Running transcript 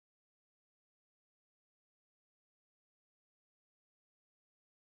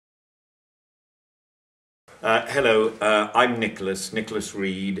Hello, I'm Nicholas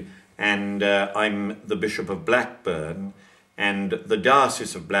Reade, and I'm the Bishop of Blackburn, and the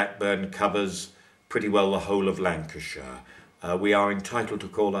Diocese of Blackburn covers pretty well the whole of Lancashire. We are entitled to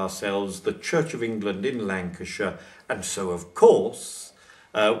call ourselves the Church of England in Lancashire, and so of course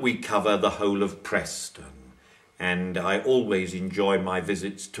we cover the whole of Preston. And I always enjoy my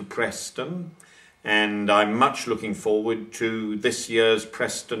visits to Preston, and I'm much looking forward to this year's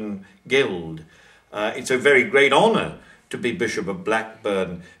Preston Guild. It's a very great honour to be Bishop of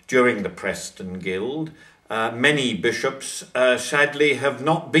Blackburn during the Preston Guild. Many bishops sadly have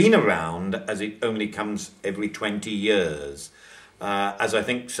not been around, as it only comes every 20 years. As I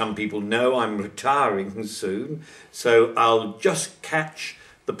think some people know, I'm retiring soon, so I'll just catch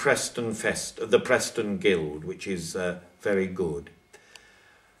the Preston Guild, which is very good.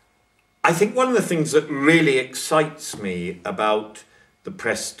 I think one of the things that really excites me about the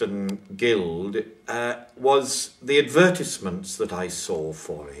Preston Guild was the advertisements that I saw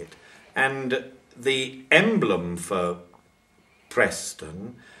for it. And the emblem for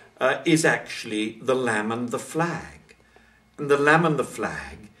Preston is actually the lamb and the flag. And the lamb and the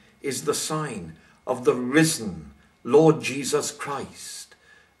flag is the sign of the risen Lord Jesus Christ,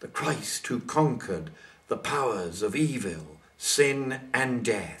 the Christ who conquered the powers of evil, sin and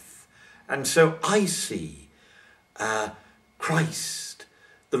death. And so I see Christ,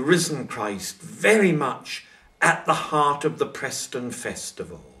 the risen Christ, very much at the heart of the Preston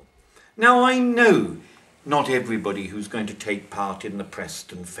Festival. Now, I know not everybody who's going to take part in the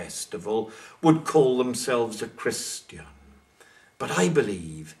Preston Festival would call themselves a Christian, but I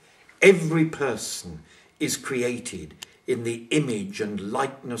believe every person is created in the image and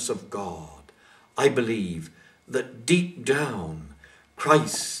likeness of God. I believe that deep down,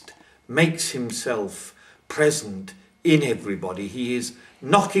 Christ makes himself present in everybody. He is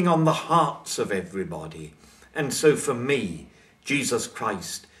knocking on the hearts of everybody. And so for me, Jesus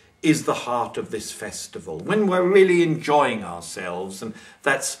Christ is the heart of this festival. When we're really enjoying ourselves, and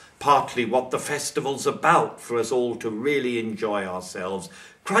that's partly what the festival's about, for us all to really enjoy ourselves,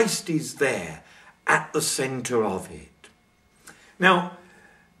 Christ is there at the centre of it. Now,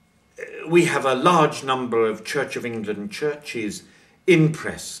 we have a large number of Church of England churches in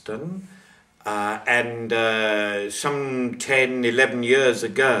Preston, and some 10, 11 years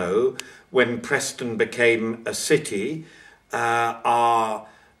ago, when Preston became a city, our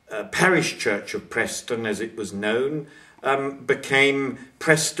parish church of Preston, as it was known, became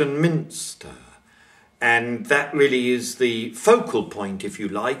Preston Minster. And that really is the focal point, if you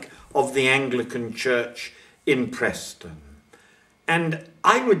like, of the Anglican Church in Preston. And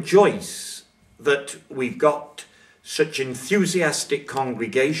I rejoice that we've got such enthusiastic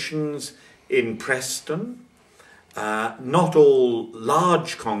congregations in Preston. Not all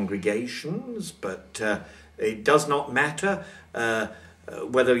large congregations, but it does not matter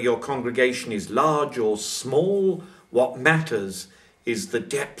whether your congregation is large or small. What matters is the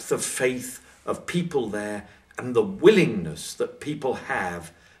depth of faith of people there and the willingness that people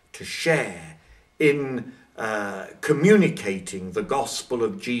have to share in communicating the gospel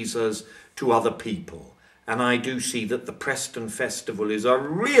of Jesus to other people. And I do see that the Preston Festival is a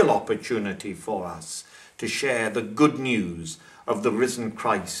real opportunity for us to share the good news of the risen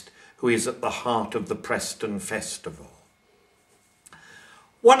Christ who is at the heart of the Preston Festival.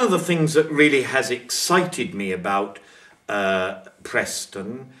 One of the things that really has excited me about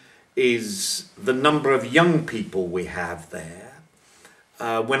Preston is the number of young people we have there.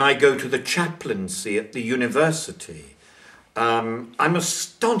 When I go to the chaplaincy at the university, I'm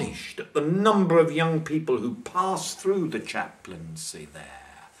astonished at the number of young people who pass through the chaplaincy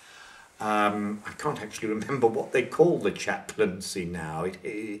there. I can't actually remember what they call the chaplaincy now.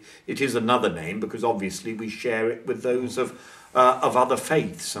 It is another name, because obviously we share it with those of other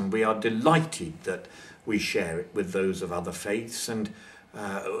faiths, and we are delighted that we share it with those of other faiths. And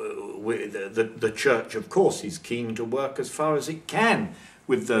the church, of course, is keen to work as far as it can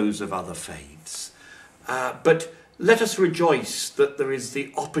with those of other faiths. But let us rejoice that there is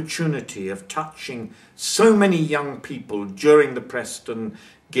the opportunity of touching so many young people during the Preston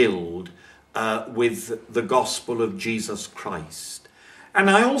Guild with the gospel of Jesus Christ. And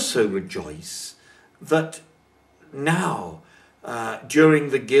I also rejoice that now, during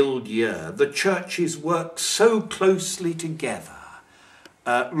the Guild year, the churches work so closely together.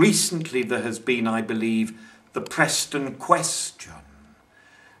 Recently there has been, I believe, the Preston Question.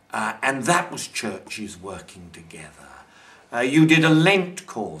 And that was churches working together. You did a Lent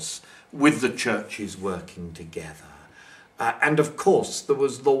course with the churches working together. And of course, there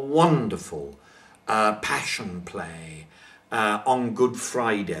was the wonderful Passion play on Good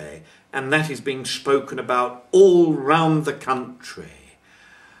Friday, and that is being spoken about all round the country.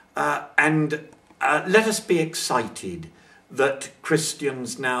 And let us be excited that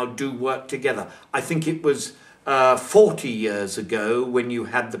Christians now do work together. I think it was 40 years ago, when you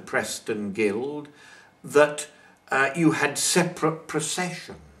had the Preston Guild, that you had separate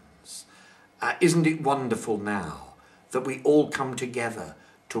processions. Isn't it wonderful now that we all come together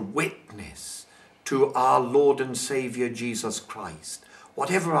to witness to our Lord and Saviour Jesus Christ?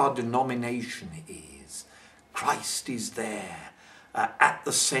 Whatever our denomination is, Christ is there at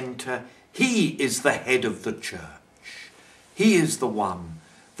the centre. He is the head of the church. He is the one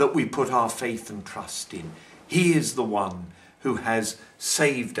that we put our faith and trust in. He is the one who has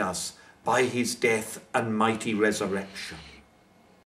saved us by his death and mighty resurrection.